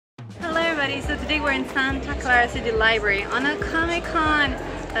everybody, so today we're in Santa Clara City Library on a Comic-Con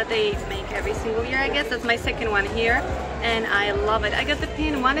that they make every single year, I guess. That's my second one here and I love it. I got the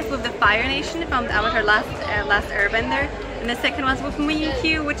pin. One is with the Fire Nation from Avatar Last Airbender, and the second one's with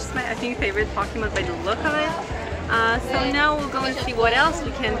Mewtwo, which is my, I think, favorite Pokemon by the look of it. So now we'll go and see what else we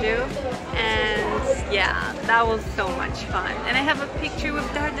can do, and yeah, that was so much fun. And I have a picture with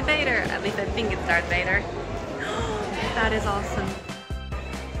Darth Vader, at least I think it's Darth Vader. That is awesome.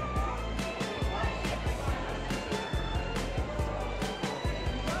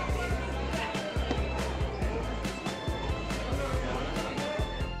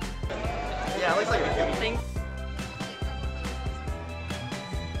 Yeah, it looks like a good thing.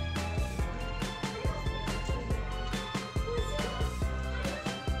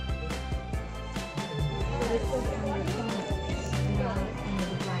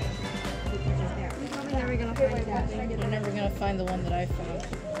 You're never gonna find the one that I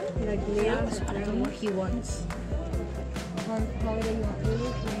found. Like Leo's, I don't know what he wants.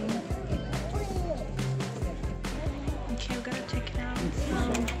 Okay, we're gonna check it out. So,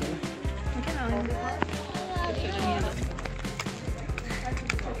 get on.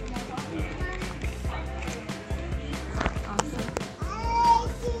 Awesome.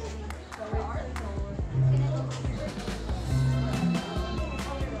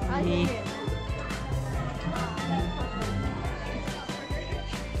 Me.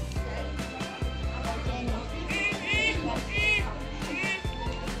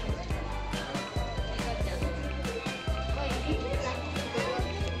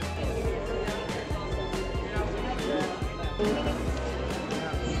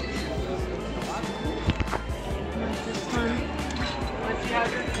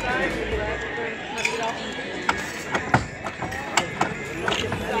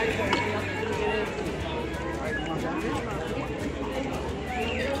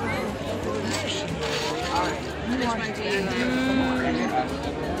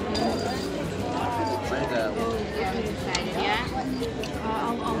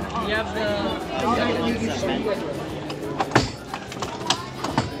 You have the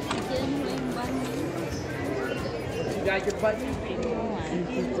you got your button and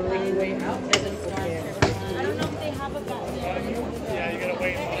bring your way out. I don't know if they have a button. Yeah, you gotta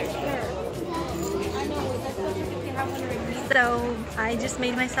wait. So I just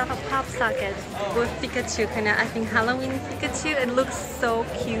made myself a pop socket with Pikachu, kind of I think Halloween Pikachu. It looks so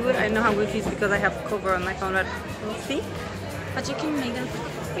cute. I know how good it is because I have a cover on my phone, but we'll see. But you can make them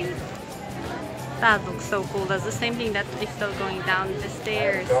free. That looks so cool. That's the same thing that is still going down the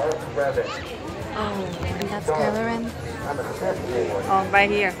stairs. Oh, and that's Clara. Oh, right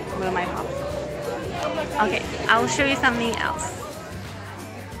here with my pop. Okay, I will show you something else.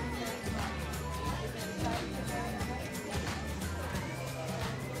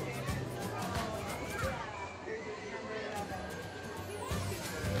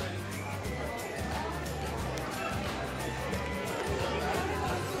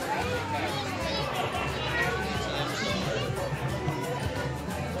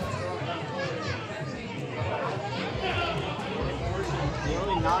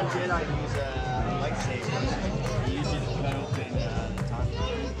 Non-Jedi use a lightsaber. He uses it to cut open the top.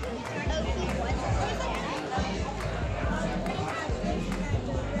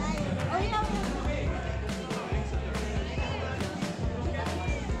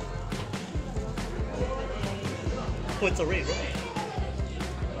 Oh, it's a raid, right?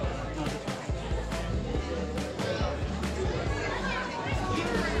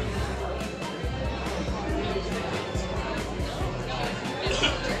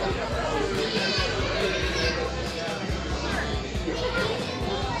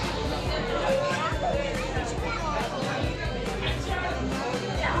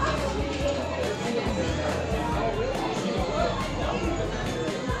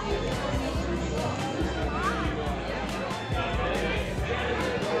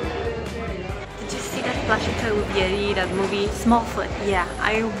 With Yeti, that movie, Smallfoot. Yeah,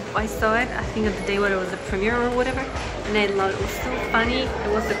 I saw it, I think on the day when it was the premiere or whatever, and I loved it. It was so funny.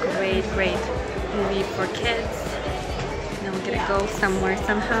 It was a great movie for kids. Now we're gonna go somewhere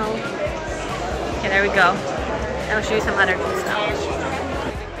somehow. Okay, there we go. I'll show you some other cool stuff.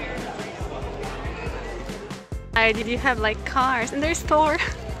 Did you have like cars? And there's Thor.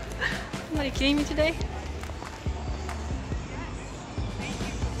 Are you kidding me today?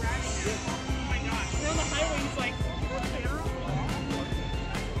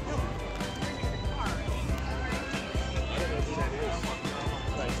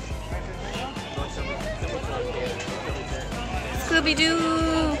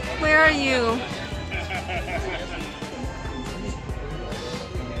 Scooby-Doo, where are you?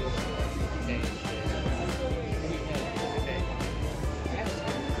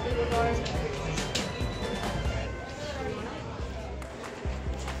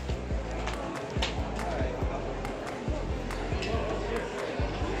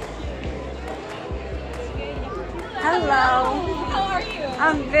 Hello. How are you?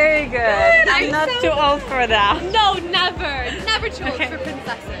 I'm very good. I'm not too old for that. No, never. Never too old Okay. for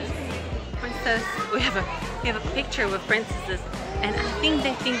princesses. Princess, we have a picture with princesses, and I think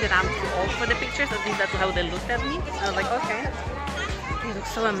they think that I'm too old for the pictures. I think that's how they looked at me. I was like, okay. They look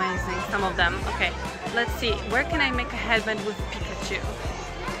so amazing, some of them. Okay, let's see. Where can I make a headband with Pikachu?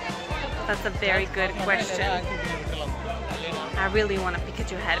 That's a very good question. I really want a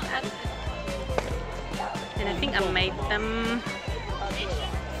Pikachu headband. And I think I made them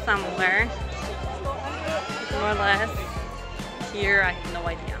somewhere. More or less. Here, I have no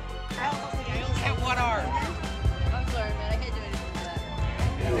idea.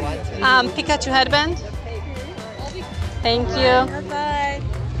 Pikachu headband. Thank you. Bye.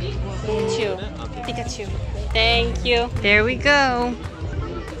 Pikachu. Thank you. There we go.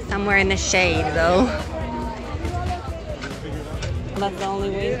 Somewhere in the shade though. That's the only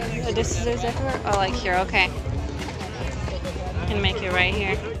way. This is everywhere? Oh, like here, okay. Can make it right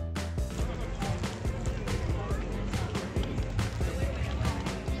here.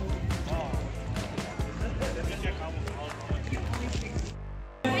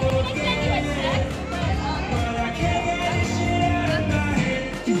 I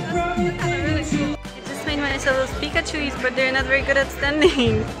just made myself those Pikachus, but they're not very good at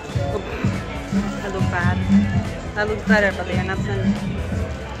standing. Oop. I look bad. That looks better, but they are not standing.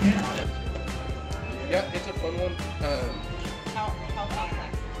 Yeah, it's a fun one. How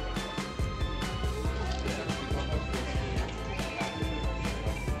complex?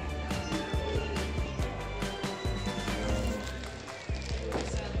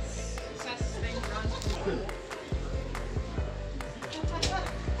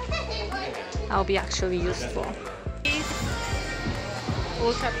 That'll be actually useful.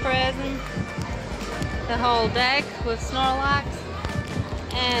 Ultra present. The whole deck with Snorlax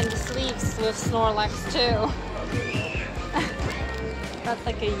and the sleeves with Snorlax too. That's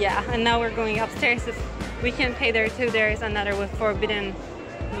like a yeah. And now we're going upstairs. If we can pay there too, there is another with Forbidden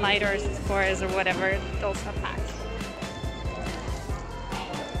Lighters, Spores or whatever. Those are packed.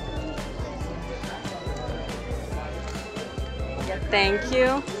 Thank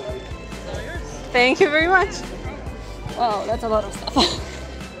you. Thank you very much. Wow, that's a lot of stuff.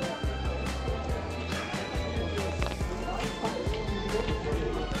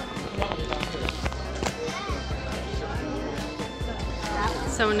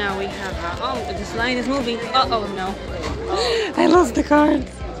 So now we have, oh, this line is moving. Oh no, I lost the card.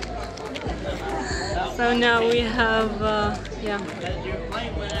 So now we have, yeah,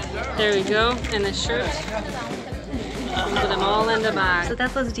 there we go, and a shirt. Put them all in the bag. So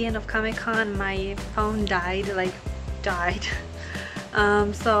that was the end of Comic-Con. My phone died, like died.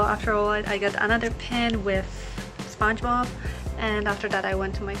 So after all, I got another pin with SpongeBob, and after that I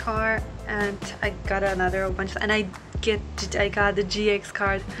went to my car and I got another bunch, and I got the GX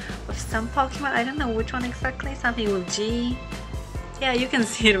card with some Pokemon. I don't know which one exactly, something with G. Yeah, you can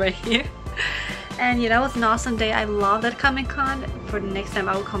see it right here. And yeah, that was an awesome day. I love that Comic-Con. For the next time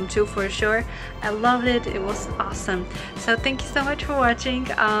I will come too for sure. I loved it. It was awesome. So thank you so much for watching.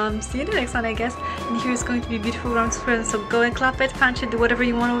 See you in the next one, I guess. And here's going to be a beautiful round spread. So go and clap it, punch it, do whatever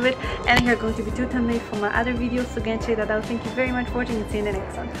you want with it. And here are going to be 2 thumbnails for my other videos. So again, check that out. Thank you very much for watching and see you in the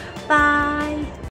next one. Bye!